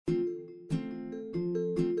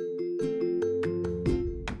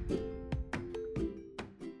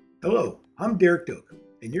Hello, I'm Derek Doak,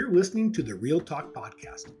 and you're listening to the Real Talk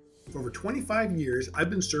Podcast. For over 25 years, I've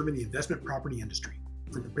been serving the investment property industry,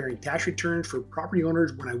 from preparing tax returns for property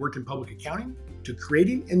owners when I worked in public accounting, to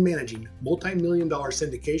creating and managing multi-million-dollar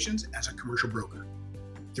syndications as a commercial broker.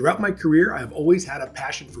 Throughout my career, I have always had a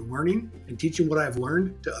passion for learning and teaching what I have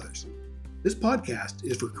learned to others. This podcast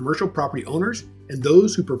is for commercial property owners and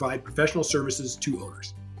those who provide professional services to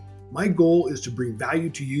owners. My goal is to bring value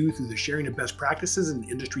to you through the sharing of best practices and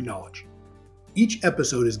industry knowledge. Each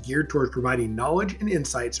episode is geared towards providing knowledge and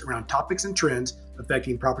insights around topics and trends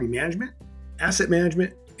affecting property management, asset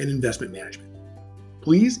management, and investment management.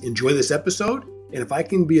 Please enjoy this episode, and if I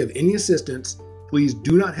can be of any assistance, please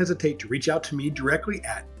do not hesitate to reach out to me directly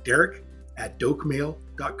at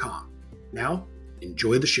derek@dokemail.com. Now,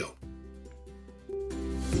 enjoy the show.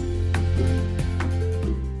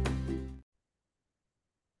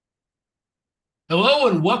 Hello,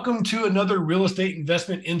 and welcome to another Real Estate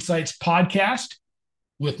Investment Insights podcast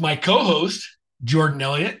with my co-host, Jordan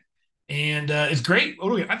Elliott. And it's great.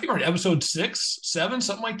 I think we're on episode 6, 7,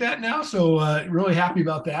 something like that now. So really happy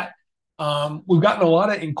about that. We've gotten a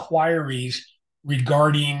lot of inquiries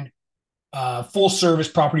regarding full service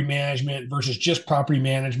property management versus just property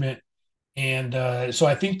management. And so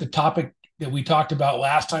I think the topic that we talked about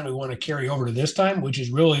last time, we want to carry over to this time, which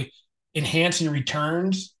is really enhancing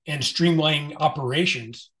returns and streamlining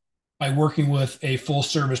operations by working with a full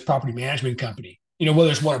service property management company. You know,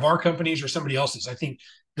 whether it's one of our companies or somebody else's, I think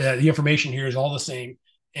the information here is all the same,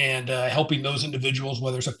 and helping those individuals,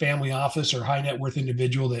 whether it's a family office or high net worth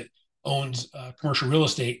individual that owns commercial real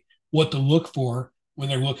estate, what to look for when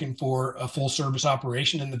they're looking for a full service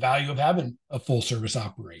operation and the value of having a full service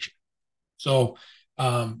operation. So,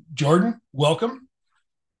 Jordan, welcome.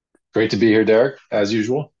 Great to be here, Derek, as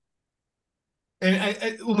usual.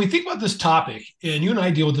 And when we think about this topic, and you and I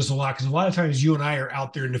deal with this a lot, because a lot of times you and I are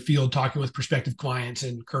out there in the field talking with prospective clients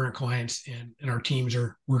and current clients, and our teams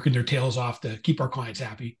are working their tails off to keep our clients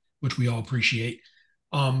happy, which we all appreciate.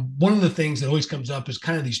 One of the things that always comes up is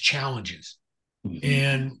kind of these challenges. Mm-hmm.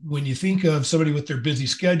 And when you think of somebody with their busy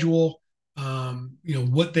schedule,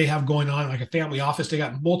 what they have going on, like a family office, they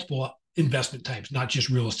got multiple investment types, not just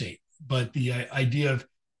real estate, but the idea of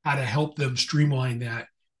how to help them streamline that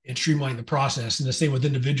and streamline the process. And the same with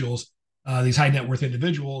individuals, these high net worth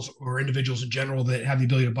individuals or individuals in general that have the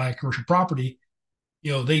ability to buy a commercial property,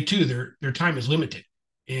 they too, their time is limited.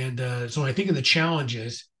 And so when I think of the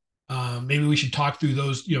challenges, maybe we should talk through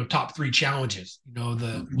those, top 3 challenges,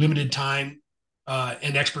 the limited time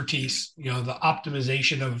and expertise, the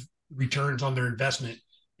optimization of returns on their investment.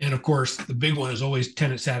 And of course, the big one is always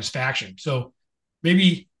tenant satisfaction. So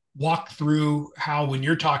maybe walk through how, when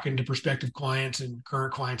you're talking to prospective clients and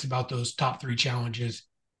current clients about those top 3 challenges,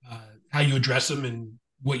 how you address them and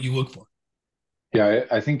what you look for. Yeah,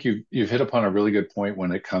 I think you've hit upon a really good point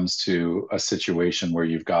when it comes to a situation where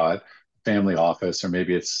you've got a family office, or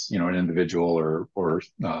maybe it's an individual or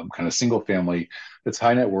kind of single family that's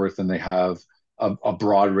high net worth, and they have a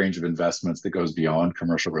broad range of investments that goes beyond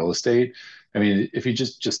commercial real estate. I mean, if you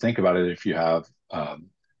just think about it, if you have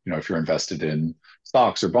if you're invested in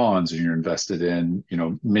stocks or bonds, or you're invested in,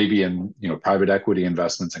 maybe in, private equity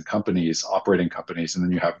investments in companies, operating companies, and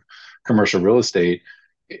then you have commercial real estate,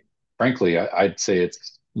 frankly, I'd say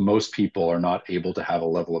most people are not able to have a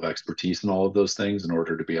level of expertise in all of those things in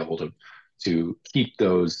order to be able to keep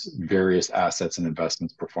those various assets and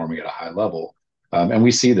investments performing at a high level. And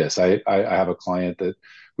we see this. I have a client that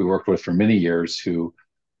we worked with for many years who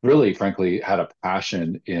really, frankly, had a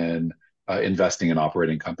passion in investing in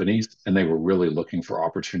operating companies, and they were really looking for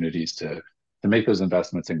opportunities to make those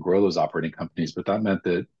investments and grow those operating companies. But that meant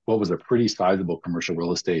that what was a pretty sizable commercial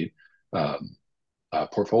real estate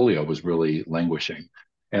portfolio was really languishing.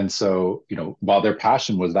 And so, while their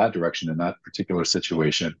passion was that direction in that particular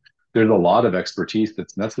situation, there's a lot of expertise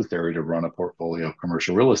that's necessary to run a portfolio of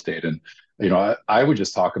commercial real estate. And, I would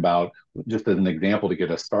just talk about, just as an example to get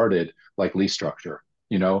us started, like lease structure.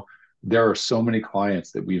 There are so many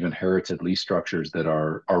clients that we've inherited lease structures that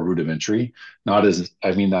are rudimentary, not as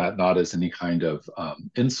any kind of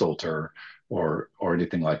insult or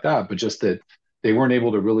anything like that, but just that they weren't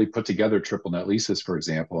able to really put together triple net leases, for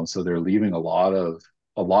example. And so they're leaving a lot of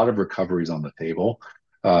recoveries on the table.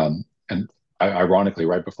 And ironically,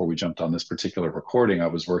 right before we jumped on this particular recording, I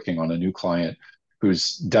was working on a new client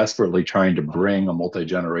who's desperately trying to bring a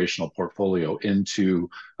multi-generational portfolio into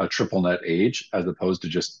a triple net age, as opposed to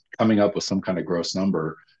just coming up with some kind of gross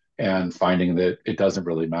number and finding that it doesn't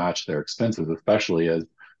really match their expenses, especially as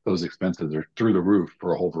those expenses are through the roof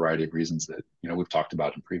for a whole variety of reasons that we've talked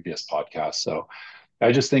about in previous podcasts. So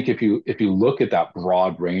I just think if you look at that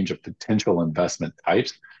broad range of potential investment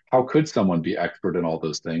types, how could someone be expert in all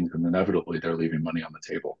those things? And inevitably they're leaving money on the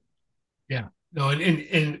table. Yeah. No,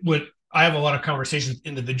 and what I have a lot of conversations with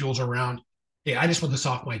individuals around, hey, I just want this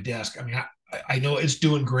off my desk. I mean, I know it's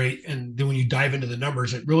doing great. And then when you dive into the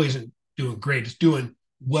numbers, it really isn't doing great. It's doing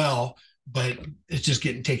well, but it's just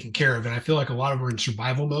getting taken care of. And I feel like a lot of them are in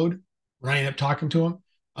survival mode when I end up talking to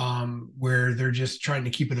them, where they're just trying to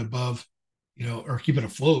keep it above, or keep it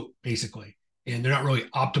afloat basically. And they're not really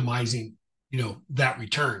optimizing, that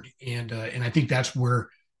return. And I think that's where,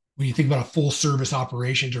 when you think about a full service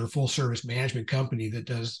operations or a full service management company that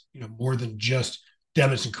does more than just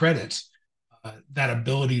debits and credits, that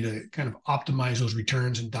ability to kind of optimize those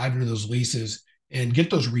returns and dive into those leases and get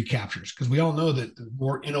those recaptures, because we all know that the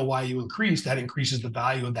more NOI you increase, that increases the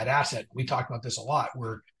value of that asset. We talk about this a lot,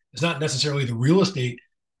 where it's not necessarily the real estate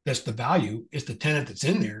that's the value, it's the tenant that's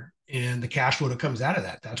in there and the cash flow that comes out of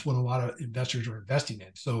that. That's what a lot of investors are investing in.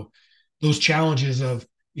 So those challenges of,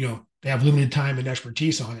 they have limited time and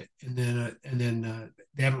expertise on it, and then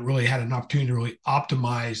they haven't really had an opportunity to really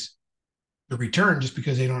optimize the return just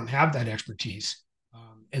because they don't have that expertise.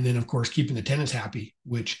 And then, of course, keeping the tenants happy,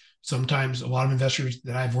 which sometimes a lot of investors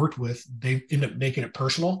that I've worked with, they end up making it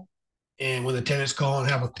personal. And when the tenants call and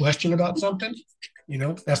have a question about something,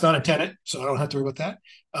 that's not a tenant, so I don't have to worry about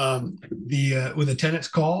that. When the tenants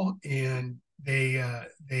call and they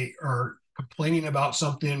are complaining about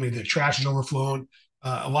something, maybe the trash is overflowing,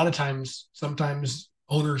 a lot of times, sometimes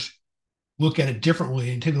owners look at it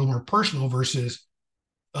differently and take it a little more personal versus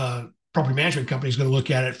property management company is going to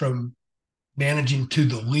look at it from managing to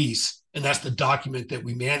the lease. And that's the document that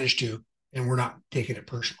we manage to, and we're not taking it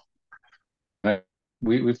personal.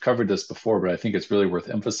 We've covered this before, but I think it's really worth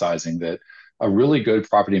emphasizing that a really good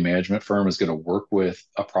property management firm is going to work with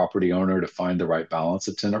a property owner to find the right balance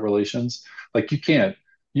of tenant relations. Like and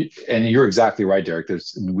you're exactly right, Derek.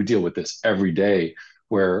 We deal with this every day,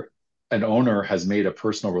 where an owner has made a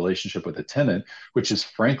personal relationship with a tenant, which is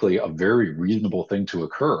frankly a very reasonable thing to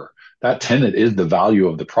occur. That tenant is the value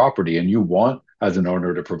of the property, and you want, as an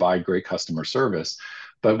owner, to provide great customer service.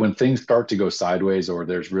 But when things start to go sideways, or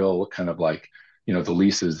there's real kind of like, the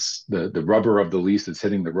leases, the rubber of the lease is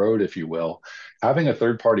hitting the road, if you will, having a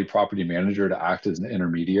third party property manager to act as an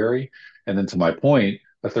intermediary. And then, to my point,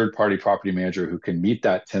 a third party property manager who can meet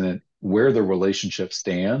that tenant where the relationship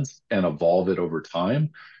stands and evolve it over time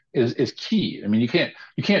is key. I mean, you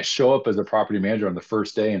can't show up as a property manager on the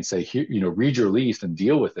first day and say, here, read your lease and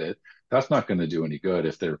deal with it. That's not going to do any good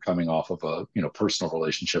if they're coming off of a personal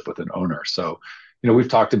relationship with an owner. So, we've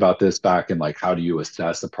talked about this back in, like, how do you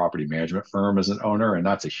assess a property management firm as an owner, and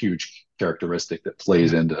that's a huge characteristic that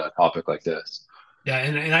plays into a topic like this. Yeah,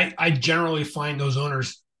 and I generally find those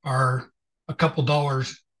owners are a couple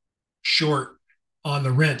dollars short on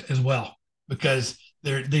the rent as well, because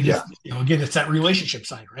they just, again, it's that relationship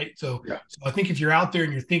side, right? So I think if you're out there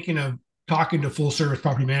and you're thinking of talking to full service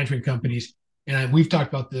property management companies, and we've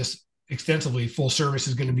talked about this extensively, full service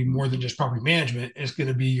is going to be more than just property management. It's going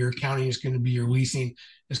to be your accounting, it's going to be your leasing,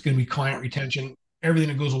 it's going to be client retention, everything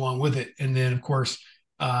that goes along with it. And then, of course,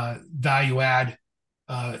 value add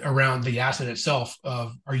around the asset itself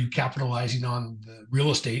of, are you capitalizing on the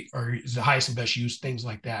real estate, or is the highest and best use, things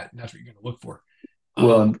like that. And that's what you're going to look for.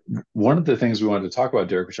 Well, one of the things we wanted to talk about,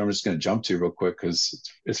 Derek, which I'm just going to jump to real quick because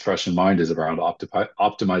it's fresh in mind, is around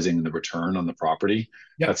optimizing the return on the property.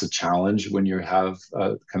 Yep. That's a challenge when you have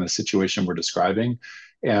a kind of situation we're describing.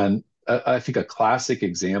 And I think a classic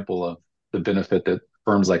example of the benefit that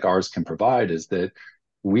firms like ours can provide is that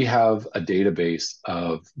we have a database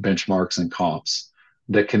of benchmarks and comps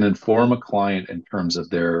that can inform a client in terms of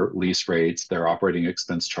their lease rates, their operating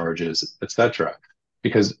expense charges, et cetera.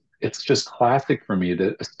 Because it's just classic for me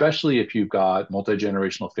that, especially if you've got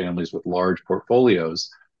multi-generational families with large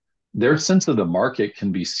portfolios, their sense of the market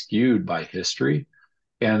can be skewed by history.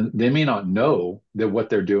 And they may not know that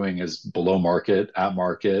what they're doing is below market, at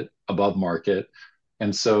market, above market.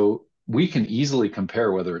 And so we can easily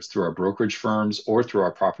compare, whether it's through our brokerage firms or through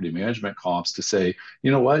our property management comps, to say,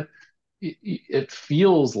 you know what? It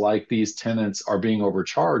feels like these tenants are being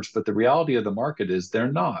overcharged, but the reality of the market is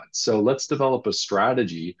they're not. So let's develop a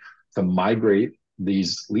strategy to migrate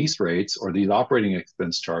these lease rates or these operating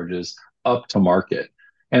expense charges up to market.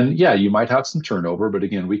 And yeah, you might have some turnover, but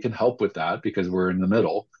again, we can help with that because we're in the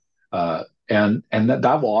middle. And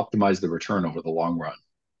that will optimize the return over the long run.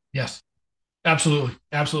 Yes, absolutely.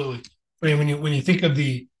 Absolutely. I mean, when you think of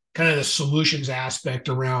the kind of the solutions aspect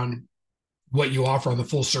around what you offer on the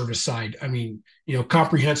full service side, I mean,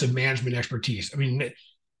 comprehensive management expertise. I mean,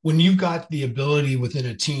 when you've got the ability within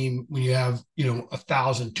a team, when you have,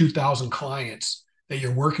 1,000, 2,000 clients that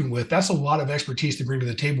you're working with, that's a lot of expertise to bring to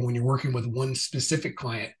the table when you're working with one specific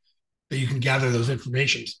client, that you can gather those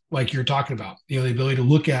informations like you're talking about. The ability to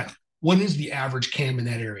look at what is the average cam in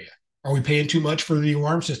that area. Are we paying too much for the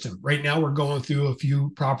alarm system? Right now, we're going through a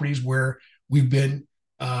few properties where we've been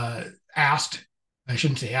asked. I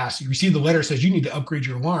shouldn't say asked. You receive the letter that says you need to upgrade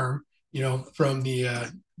your alarm, from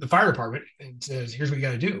the fire department, and says, here's what you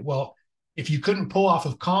got to do. Well, if you couldn't pull off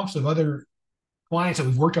of comps of other clients that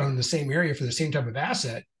we've worked on in the same area for the same type of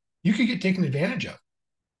asset, you could get taken advantage of.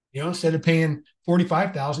 Instead of paying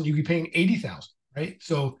 45,000, you could be paying 80,000, right?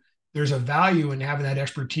 So there's a value in having that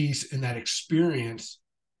expertise and that experience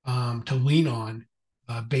to lean on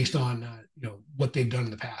based on what they've done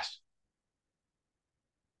in the past.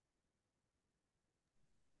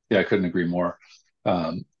 Yeah, I couldn't agree more.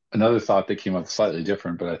 Another thought that came up slightly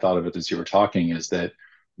different, but I thought of it as you were talking, is that,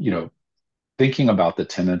 thinking about the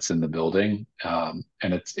tenants in the building, and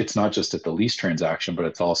it's not just at the lease transaction, but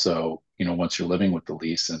it's also, once you're living with the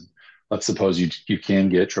lease. And let's suppose you can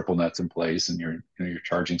get triple nets in place, and you're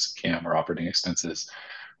charging some CAM or operating expenses.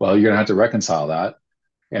 Well, you're going to have to reconcile that.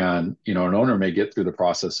 And, an owner may get through the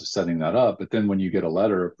process of setting that up, but then when you get a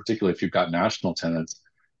letter, particularly if you've got national tenants,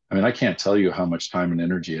 I mean, I can't tell you how much time and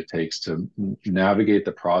energy it takes to navigate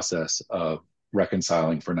the process of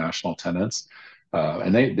reconciling for national tenants.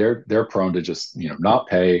 And they're prone to just, not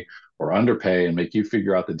pay or underpay and make you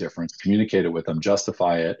figure out the difference, communicate it with them,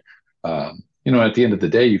 justify it. At the end of the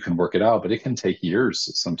day, you can work it out, but it can take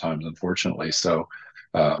years sometimes, unfortunately. So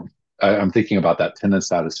I'm thinking about that tenant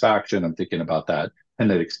satisfaction. I'm thinking about that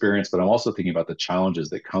tenant experience, but I'm also thinking about the challenges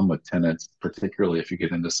that come with tenants, particularly if you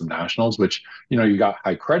get into some nationals, which, you got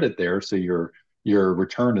high credit there. So your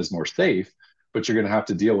return is more safe, but you're going to have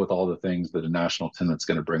to deal with all the things that a national tenant's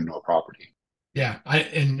going to bring to a property. Yeah,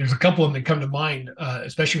 and there's a couple of them that come to mind,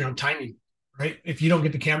 especially around timing, right? If you don't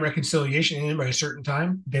get the CAM reconciliation in by a certain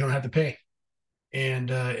time, they don't have to pay, and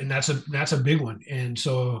that's a big one. And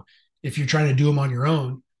so if you're trying to do them on your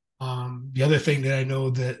own, the other thing that I know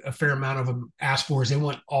that a fair amount of them ask for is they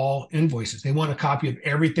want all invoices. They want a copy of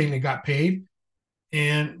everything that got paid,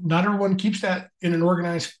 and not everyone keeps that in an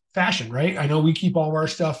organized fashion, right? I know we keep all of our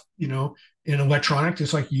stuff, in electronic,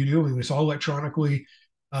 just like you do. I mean, it's all electronically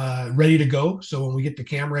ready to go. So when we get the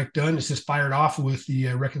CAM rec done, it's just fired off with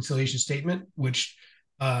the reconciliation statement, which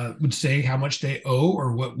would say how much they owe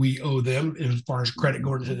or what we owe them as far as credit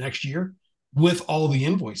going into the next year, with all the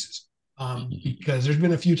invoices. Because there's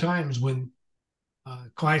been a few times when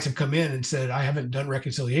clients have come in and said, I haven't done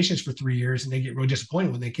reconciliations for 3 years, and they get real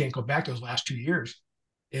disappointed when they can't go back those last 2 years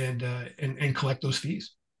and collect those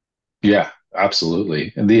fees. Yeah,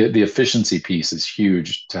 absolutely. And the efficiency piece is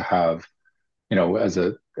huge to have.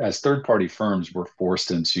 As third party firms, we're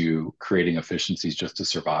forced into creating efficiencies just to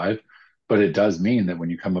survive. But it does mean that when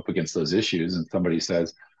you come up against those issues and somebody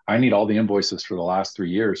says, I need all the invoices for the last 3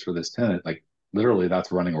 years for this tenant, like literally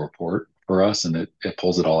that's running a report for us, and it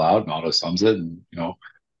pulls it all out and auto sums it, and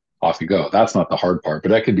off you go. That's not the hard part, but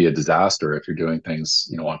that could be a disaster if you're doing things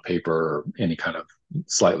on paper or any kind of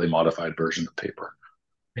slightly modified version of paper.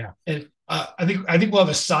 Yeah. And I think we'll have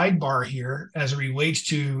a sidebar here as it relates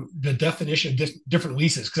to the definition of different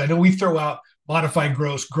leases, because I know we throw out modified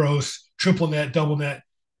gross, triple net, double net,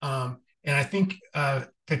 and I think to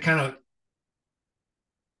kind of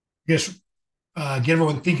get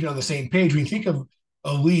everyone thinking on the same page, when you think of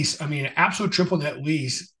a lease, I mean, an absolute triple net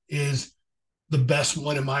lease is the best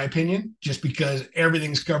one in my opinion, just because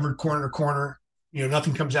everything's covered corner to corner,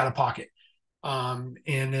 nothing comes out of pocket. And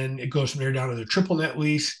then it goes from there down to the triple net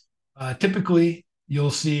lease. Typically, you'll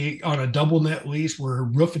see on a double net lease where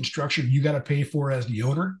roof and structure you got to pay for as the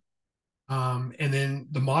owner. And then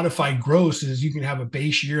the modified gross is you can have a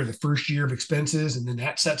base year, the first year of expenses, and then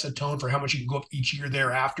that sets a tone for how much you can go up each year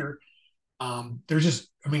thereafter. There's just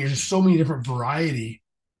so many different variety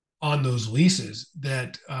on those leases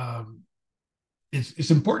that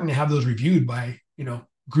it's important to have those reviewed by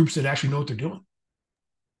groups that actually know what they're doing.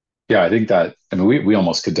 Yeah, I think that, we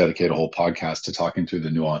almost could dedicate a whole podcast to talking through the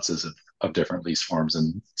nuances of different lease forms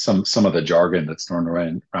and some of the jargon that's thrown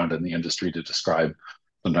around in the industry to describe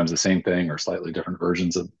sometimes the same thing or slightly different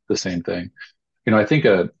versions of the same thing. I think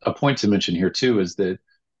a point to mention here too is that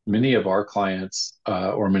many of our clients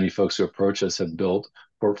or many folks who approach us have built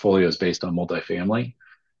portfolios based on multifamily,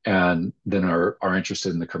 and then are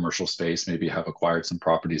interested in the commercial space, maybe have acquired some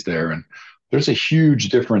properties there. And there's a huge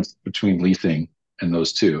difference between leasing and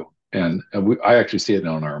those two. And I actually see it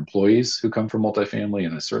on our employees who come from multifamily,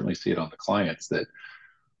 and I certainly see it on the clients that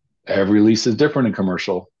every lease is different in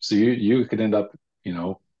commercial. So you could end up,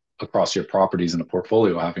 across your properties in a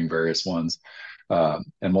portfolio having various ones. And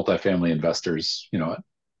multifamily investors,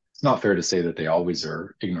 it's not fair to say that they always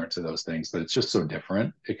are ignorant to those things, but it's just so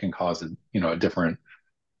different. It can cause a different,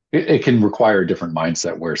 it can require a different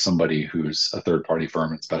mindset where somebody who's a third party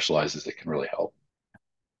firm and specializes, it can really help.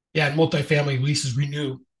 Yeah, and multifamily leases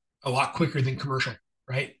renew a lot quicker than commercial,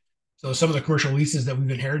 right? So some of the commercial leases that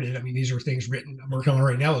we've inherited, I mean, these are things written, I'm working on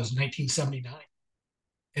right now, is 1979,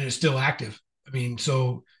 and it's still active. I mean,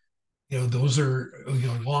 so those are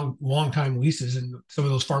long time leases, and some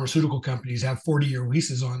of those pharmaceutical companies have 40-year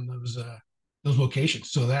leases on those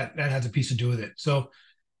locations. So that has a piece to do with it. So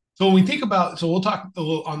when we think about, so we'll talk a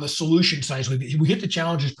little on the solution side. So we hit the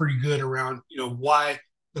challenges pretty good around, why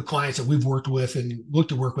the clients that we've worked with and look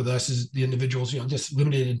to work with us is the individuals, just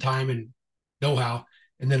limited in time and know-how.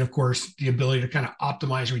 And then of course, the ability to kind of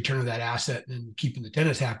optimize return of that asset and keeping the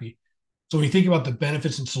tenants happy. So when you think about the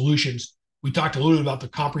benefits and solutions, we talked a little bit about the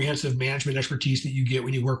comprehensive management expertise that you get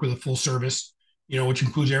when you work with a full service, which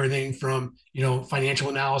includes everything from, financial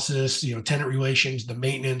analysis, tenant relations, the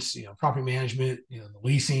maintenance, property management, the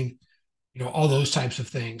leasing, all those types of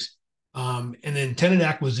things. And then tenant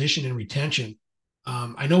acquisition and retention.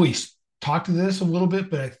 I know we talked to this a little bit,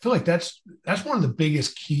 but I feel like that's one of the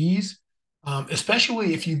biggest keys,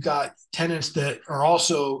 especially if you've got tenants that are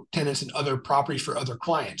also tenants in other properties for other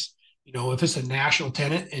clients. If it's a national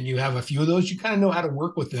tenant and you have a few of those, you kind of know how to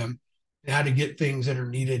work with them and how to get things that are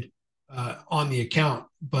needed on the account.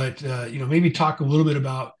 But maybe talk a little bit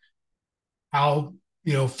about how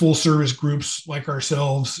full service groups like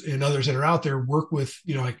ourselves and others that are out there work with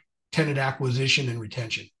like tenant acquisition and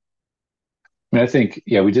retention. I mean, I think,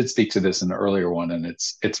 yeah, we did speak to this in the earlier one, and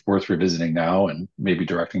it's worth revisiting now and maybe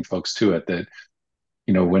directing folks to it that,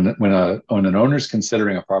 when an owner's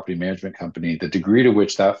considering a property management company, the degree to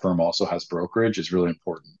which that firm also has brokerage is really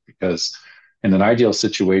important, because in an ideal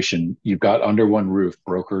situation, you've got under one roof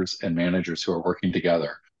brokers and managers who are working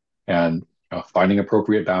together and finding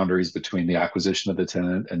appropriate boundaries between the acquisition of the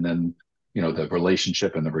tenant and then the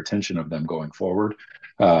relationship and the retention of them going forward.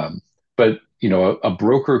 But a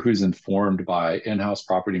broker who's informed by in-house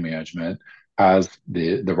property management has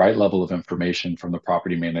the right level of information from the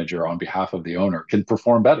property manager on behalf of the owner can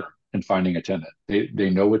perform better in finding a tenant.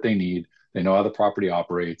 They know what they need. They know how the property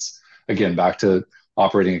operates. Again, back to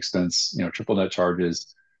operating expense, triple net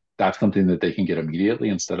charges. That's something that they can get immediately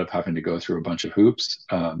instead of having to go through a bunch of hoops.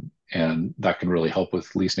 And that can really help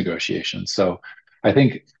with lease negotiations. So I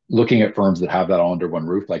think looking at firms that have that all under one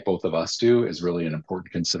roof, like both of us do, is really an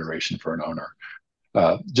important consideration for an owner.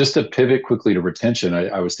 Just to pivot quickly to retention,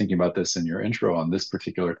 I was thinking about this in your intro on this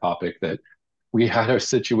particular topic, that we had a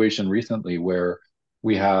situation recently where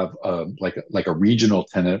we have like a regional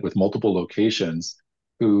tenant with multiple locations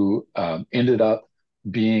who ended up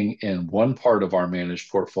being in one part of our managed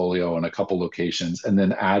portfolio in a couple locations, and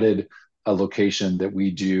then added a location that we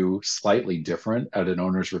do slightly different at an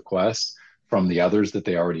owner's request from the others that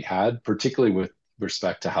they already had, particularly with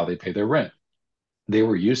respect to how they pay their rent. They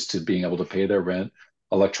were used to being able to pay their rent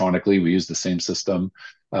electronically. We use the same system,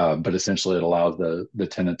 but essentially it allows the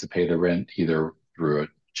tenant to pay the rent either through a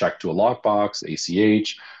check to a lockbox,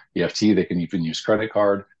 ACH, EFT. They can even use credit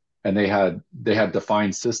card. And they had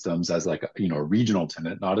defined systems as like a regional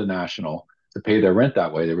tenant, not a national, to pay their rent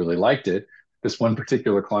that way. They really liked it. This one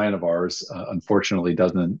particular client of ours, unfortunately,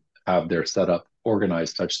 doesn't have their setup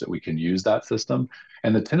organized such that we can use that system.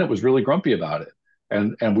 And the tenant was really grumpy about it.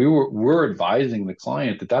 And we're advising the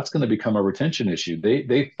client that that's going to become a retention issue.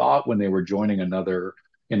 They thought when they were joining another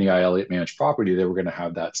NAI Elliott managed property, they were going to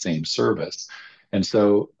have that same service. And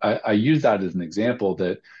so I use that as an example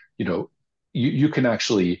that, you can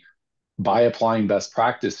actually, by applying best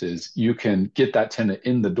practices, you can get that tenant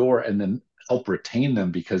in the door and then help retain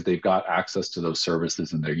them because they've got access to those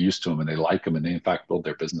services and they're used to them and they like them and they in fact build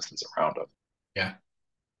their businesses around them. Yeah.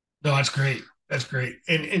 No, that's great. That's great.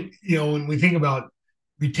 And when we think about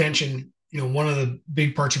retention, one of the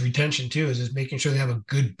big parts of retention too is making sure they have a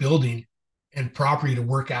good building and property to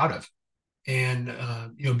work out of, and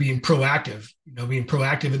being proactive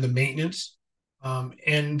in the maintenance,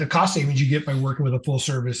 and the cost savings you get by working with a full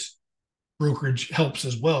service brokerage helps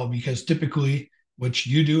as well, because typically, which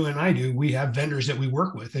you do and I do, we have vendors that we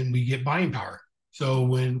work with and we get buying power. So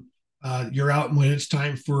when you're out, when it's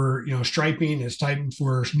time for striping, it's time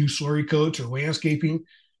for new slurry coats or landscaping,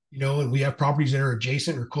 and we have properties that are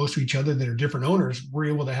adjacent or close to each other that are different owners, we're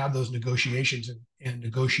able to have those negotiations and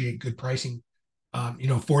negotiate good pricing,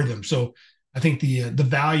 for them. So I think the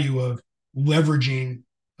value of leveraging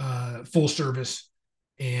full service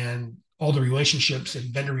and all the relationships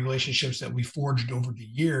and vendor relationships that we forged over the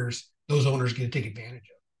years, those owners get to take advantage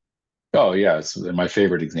of. Oh yeah, my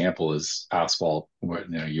favorite example is asphalt. Where,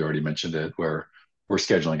 you already mentioned it, where we're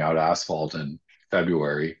scheduling out asphalt in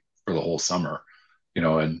February the whole summer,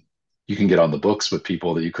 and you can get on the books with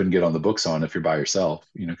people that you couldn't get on the books on if you're by yourself,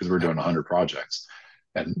 because we're doing 100 projects.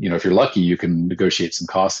 And, if you're lucky, you can negotiate some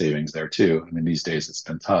cost savings there too. I mean, these days it's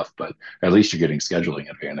been tough, but at least you're getting scheduling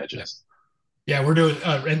advantages. Yeah, we're doing,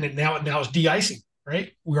 and now it's de-icing,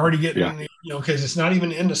 right? We're already Yeah. getting, because it's not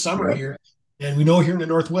even into summer Yeah. here. And we know here in the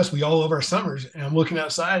Northwest, we all love our summers. And I'm looking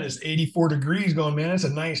outside, it's 84 degrees going, man, it's a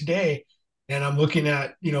nice day. And I'm looking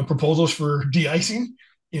at, proposals for de-icing,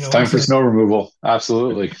 It's time for snow removal.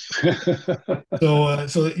 Absolutely. so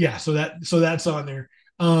that's on there.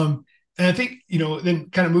 And I think, then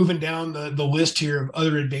kind of moving down the list here of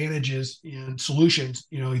other advantages and solutions,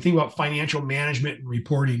 you think about financial management and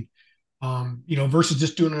reporting, versus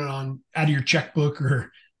just doing it out of your checkbook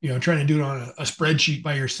or, trying to do it on a spreadsheet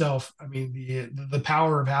by yourself. I mean, the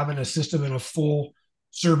power of having a system and a full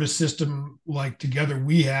service system like together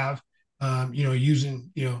we have,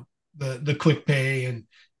 using, the ClickPay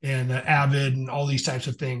and Avid and all these types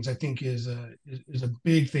of things, I think is a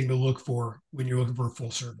big thing to look for when you're looking for a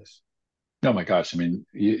full service. Oh my gosh. I mean,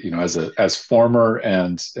 as former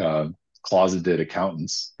and closeted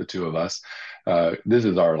accountants, the two of us, this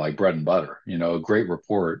is our like bread and butter. A great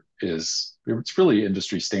report it's really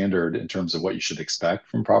industry standard in terms of what you should expect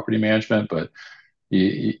from property management, but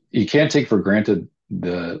you can't take for granted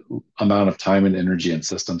the amount of time and energy and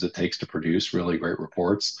systems it takes to produce really great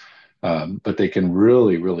reports. But they can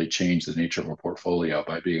really, really change the nature of a portfolio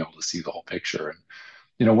by being able to see the whole picture.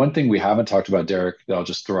 And one thing we haven't talked about, Derek, that I'll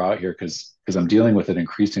just throw out here because I'm dealing with it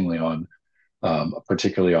increasingly on,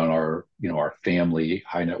 particularly on our family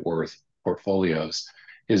high net worth portfolios,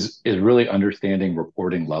 is really understanding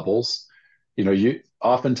reporting levels.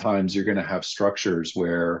 Oftentimes you're going to have structures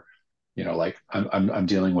where, like I'm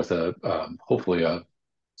dealing with hopefully a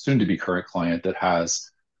soon to be current client that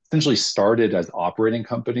has essentially started as operating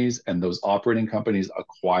companies, and those operating companies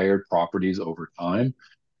acquired properties over time.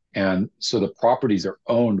 And so the properties are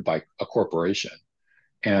owned by a corporation.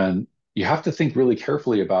 And you have to think really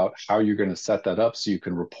carefully about how you're going to set that up so you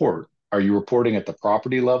can report. Are you reporting at the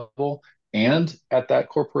property level and at that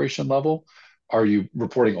corporation level? Are you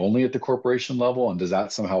reporting only at the corporation level? And does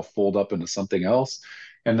that somehow fold up into something else?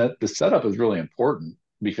 And that the setup is really important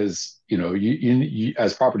because, you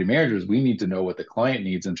as property managers, we need to know what the client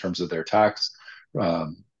needs in terms of their tax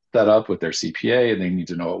set up with their CPA, and they need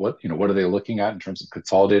to know what are they looking at in terms of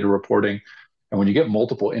consolidated reporting. And when you get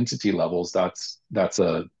multiple entity levels, that's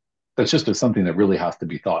just something that really has to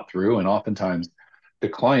be thought through. And oftentimes the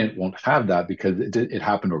client won't have that because it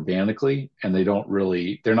happened organically, and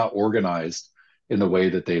they're not organized in the way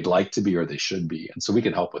that they'd like to be or they should be. And so we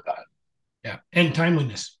can help with that. Yeah. And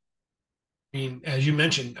timeliness. I mean, as you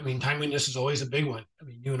mentioned, timeliness is always a big one. I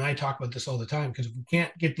mean, you and I talk about this all the time because if we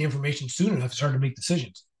can't get the information soon enough, it's hard to make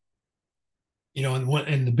decisions.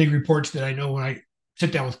 And the big reports that I know when I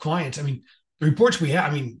sit down with clients, the reports we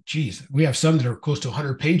have, geez, we have some that are close to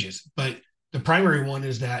 100 pages, but the primary one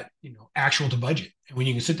is that, actual to budget. And when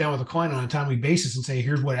you can sit down with a client on a timely basis and say,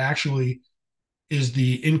 here's what actually is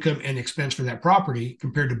the income and expense for that property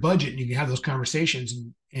compared to budget, and you can have those conversations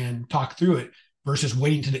and talk through it versus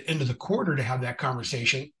waiting to the end of the quarter to have that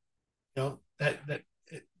conversation, that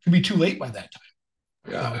it could be too late by that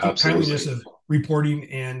time. Yeah, I think absolutely. timeliness of reporting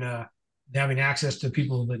and having access to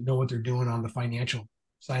people that know what they're doing on the financial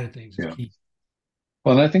side of things is key.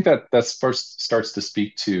 Well, and I think that first starts to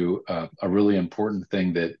speak to a really important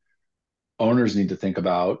thing that owners need to think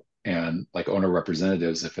about, and like owner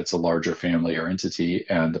representatives, if it's a larger family or entity,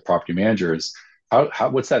 and the property managers,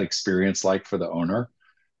 what's that experience like for the owner?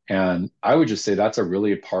 And I would just say that's a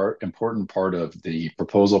really important part of the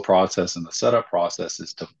proposal process and the setup process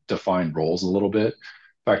is to define roles a little bit.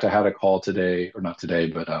 In fact, I had a call today, or not today,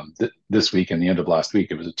 but this week and the end of last week,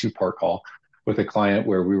 it was a 2-part call with a client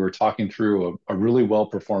where we were talking through a really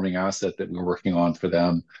well-performing asset that we were working on for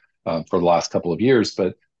them for the last couple of years,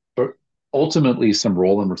 but ultimately some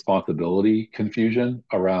role and responsibility confusion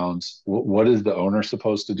around what is the owner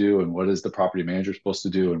supposed to do and what is the property manager supposed to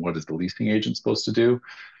do and what is the leasing agent supposed to do.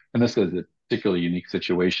 And this is a particularly unique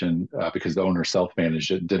situation because the owner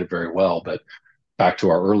self-managed it and did it very well. But back to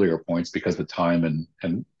our earlier points, because the time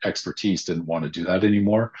and expertise didn't want to do that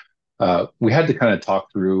anymore, we had to kind of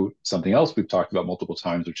talk through something else we've talked about multiple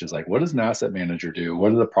times, which is like, what does an asset manager do? What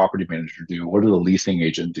does the property manager do? What does the leasing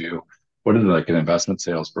agent do? What does like an investment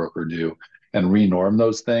sales broker do? And re-norm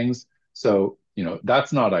those things. So,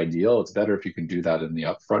 that's not ideal. It's better if you can do that in the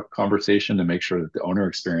upfront conversation to make sure that the owner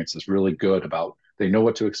experience is really good about, they know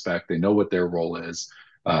what to expect, they know what their role is,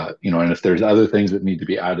 and if there's other things that need to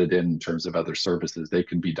be added in terms of other services, they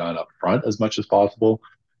can be done up front as much as possible.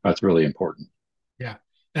 That's really important. Yeah.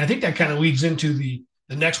 And I think that kind of leads into the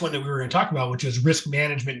the next one that we were going to talk about, which is risk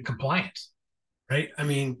management and compliance, right? I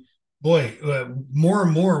mean, boy, more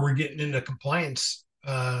and more we're getting into compliance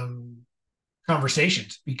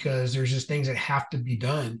conversations because there's just things that have to be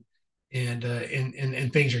done, and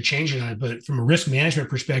things are changing on it. But from a risk management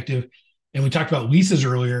perspective, and we talked about leases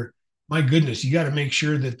earlier. My goodness, you got to make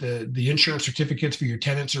sure that the insurance certificates for your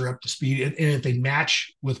tenants are up to speed, and if they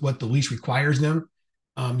match with what the lease requires them.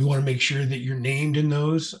 You want to make sure that you're named in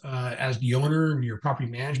those as the owner, and your property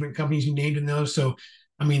management companies you named in those. So,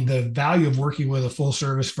 I mean, the value of working with a full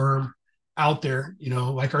service firm out there,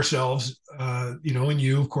 like ourselves, and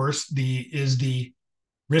you, of course, is the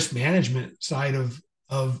risk management side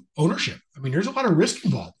of ownership. I mean, there's a lot of risk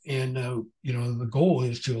involved, and the goal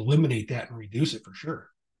is to eliminate that and reduce it for sure.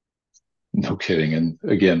 No kidding. And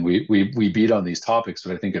again, we beat on these topics,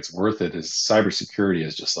 but I think it's worth it. Is cybersecurity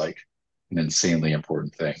is just like an insanely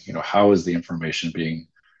important thing. How is the information being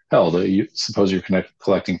held? You suppose you're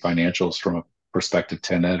collecting financials from a prospective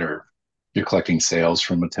tenant, or you're collecting sales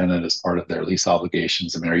from a tenant as part of their lease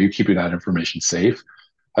obligations. I mean, are you keeping that information safe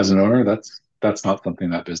as an owner? That's not something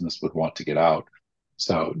that business would want to get out.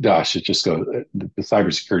 So, gosh, it just goes. The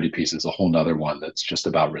cybersecurity piece is a whole nother one that's just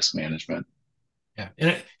about risk management. Yeah.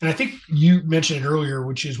 And I think you mentioned it earlier,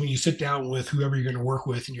 which is when you sit down with whoever you're going to work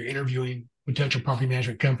with and you're interviewing potential property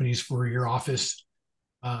management companies for your office,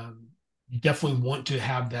 you definitely want to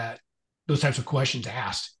have those types of questions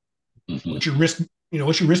asked. Mm-hmm. What's your risk?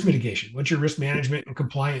 What's your risk mitigation? What's your risk management and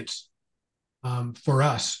compliance for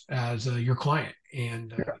us as your client?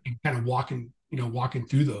 And kind of walking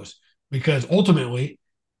through those, because ultimately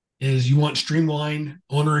is you want streamlined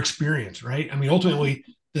owner experience, right? I mean, ultimately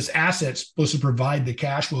this asset's supposed to provide the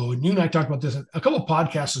cash flow. And you and I talked about this a couple of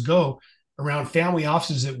podcasts ago around family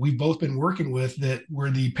offices that we've both been working with, that where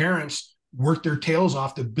the parents work their tails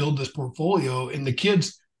off to build this portfolio, and the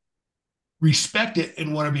kids respect it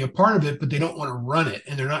and want to be a part of it, but they don't want to run it.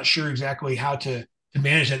 And they're not sure exactly how to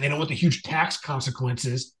manage that. And they don't want the huge tax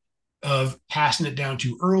consequences of passing it down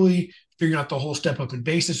too early, figuring out the whole step up in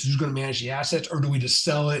basis, who's going to manage the assets, or do we just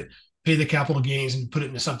sell it, pay the capital gains and put it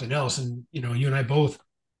into something else? And, you and I both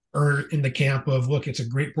are in the camp of, look, it's a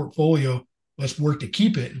great portfolio. Let's work to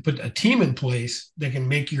keep it and put a team in place that can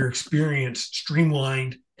make your experience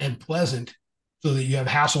streamlined and pleasant so that you have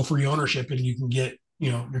hassle-free ownership and you can get,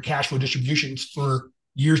 your cash flow distributions for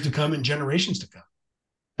years to come and generations to come.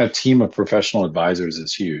 A team of professional advisors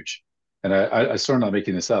is huge. And I sort of not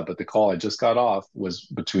making this up, but the call I just got off was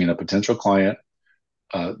between a potential client,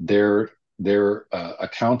 their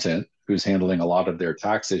accountant who's handling a lot of their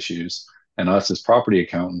tax issues, and us as property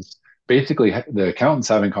accountants. Basically, the accountants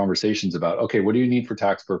having conversations about, okay, what do you need for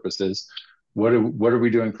tax purposes? What are we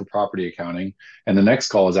doing for property accounting? And the next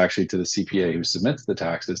call is actually to the CPA who submits the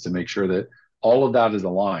taxes to make sure that all of that is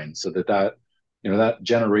aligned, so that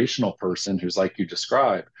generational person who's like you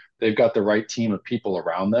described, they've got the right team of people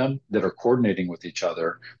around them that are coordinating with each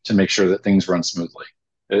other to make sure that things run smoothly.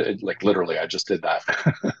 Like literally, I just did that.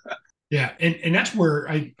 Yeah. And that's where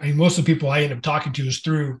I most of the people I end up talking to is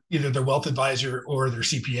through either their wealth advisor or their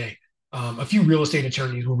CPA. A few real estate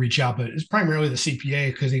attorneys will reach out, but it's primarily the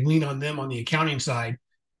CPA because they lean on them on the accounting side.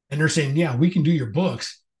 And they're saying, yeah, we can do your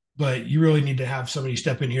books, but you really need to have somebody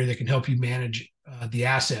step in here that can help you manage the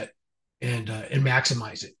asset and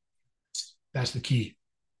maximize it. That's the key.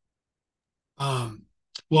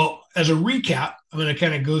 Well, as a recap, I'm going to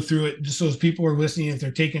kind of go through it just so as people are listening, if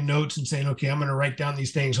they're taking notes and saying, okay, I'm going to write down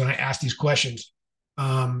these things when I ask these questions.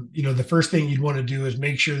 The first thing you'd want to do is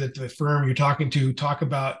make sure that the firm you're talking to talk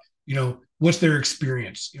about, what's their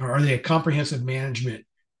experience? Are they a comprehensive management?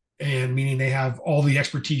 And meaning they have all the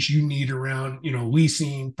expertise you need around,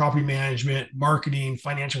 leasing, property management, marketing,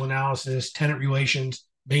 financial analysis, tenant relations,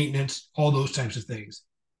 maintenance, all those types of things.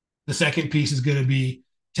 The second piece is going to be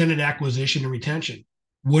tenant acquisition and retention.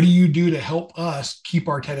 What do you do to help us keep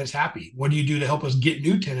our tenants happy? What do you do to help us get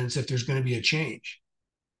new tenants if there's going to be a change?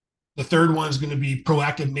 The third one is going to be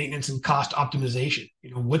proactive maintenance and cost optimization.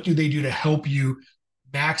 What do they do to help you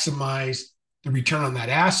maximize the return on that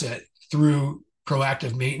asset through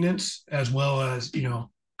proactive maintenance, as well as,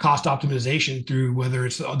 cost optimization through whether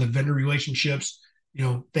it's the vendor relationships,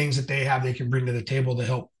 things that they have they can bring to the table to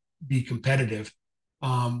help be competitive.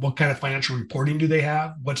 What kind of financial reporting do they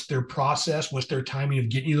have? What's their process? What's their timing of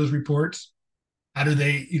getting you those reports? How do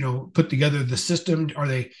they, put together the system? Are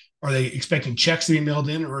they expecting checks to be mailed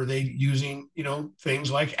in, or are they using,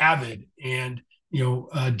 things like Avid and,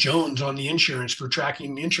 Jones on the insurance for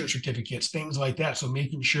tracking the insurance certificates, things like that. So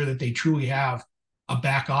making sure that they truly have a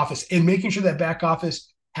back office and making sure that back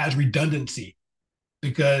office has redundancy,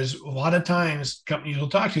 because a lot of times companies will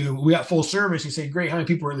talk to you, we got full service. You say, great, how many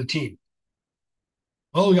people are in the team?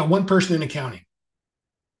 Oh, we got one person in accounting.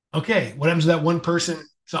 Okay, what happens to that one person?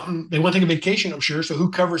 Something they want to take a vacation, I'm sure. So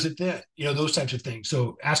who covers it then? Those types of things.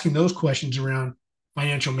 So asking those questions around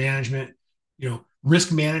financial management,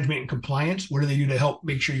 risk management and compliance. What do they do to help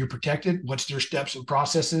make sure you're protected? What's their steps and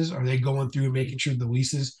processes? Are they going through and making sure the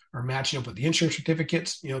leases are matching up with the insurance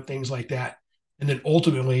certificates? Things like that. And then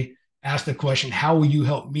ultimately ask the question, how will you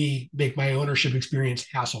help me make my ownership experience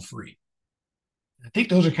hassle-free? I think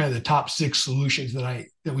those are kind of the top 6 solutions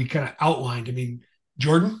that we kind of outlined. I mean,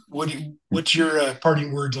 Jordan, what's your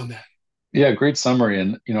parting words on that? Yeah, great summary.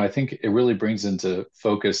 And, I think it really brings into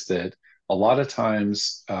focus that a lot of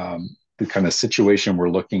times the kind of situation we're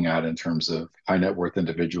looking at in terms of high net worth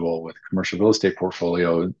individual with commercial real estate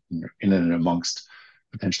portfolio in and amongst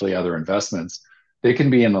potentially other investments, they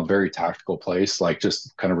can be in a very tactical place, like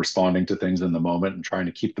just kind of responding to things in the moment and trying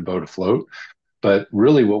to keep the boat afloat. But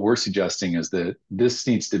really, what we're suggesting is that this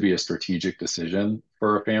needs to be a strategic decision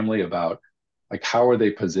for a family about like how are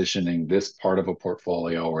they positioning this part of a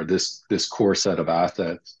portfolio or this core set of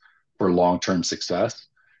assets for long-term success.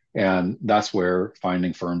 And that's where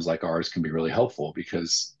finding firms like ours can be really helpful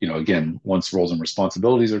because, again, once roles and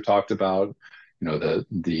responsibilities are talked about,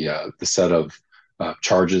 the set of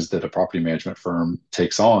charges that a property management firm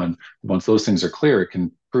takes on, once those things are clear, it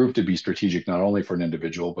can prove to be strategic not only for an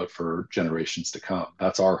individual but for generations to come.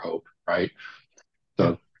 That's our hope, right?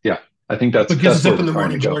 So yeah, I think What gets us where up in we're the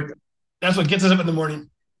trying to morning, go. Jordan? That's what gets us up in the morning.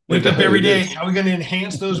 Wake up every It day. is. How are we going to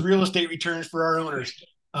enhance those real estate returns for our owners?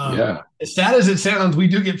 Yeah. As sad as it sounds, we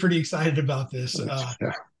do get pretty excited about this,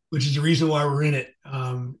 Yeah. which is the reason why we're in it.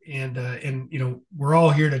 And we're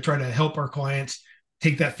all here to try to help our clients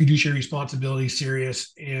take that fiduciary responsibility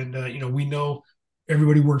serious. And we know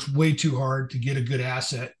everybody works way too hard to get a good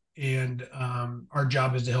asset, and our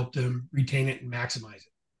job is to help them retain it and maximize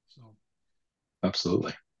it. So,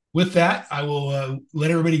 Absolutely. with that, I will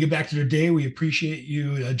let everybody get back to their day. We appreciate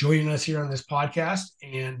you joining us here on this podcast.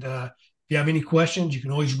 And if you have any questions, you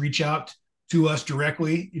can always reach out to us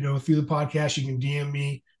directly, through the podcast. You can DM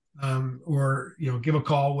me or, give a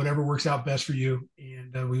call, whatever works out best for you.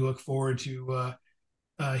 And we look forward to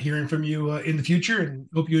hearing from you in the future and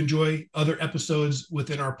hope you enjoy other episodes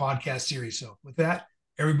within our podcast series. So with that,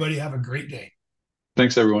 everybody have a great day.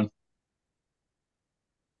 Thanks, everyone.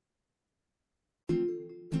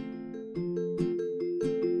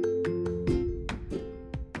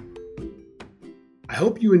 I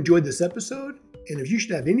hope you enjoyed this episode, and if you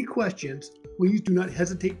should have any questions, please do not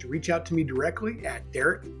hesitate to reach out to me directly at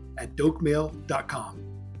derek@dokemail.com.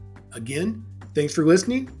 Again, thanks for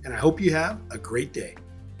listening, and I hope you have a great day.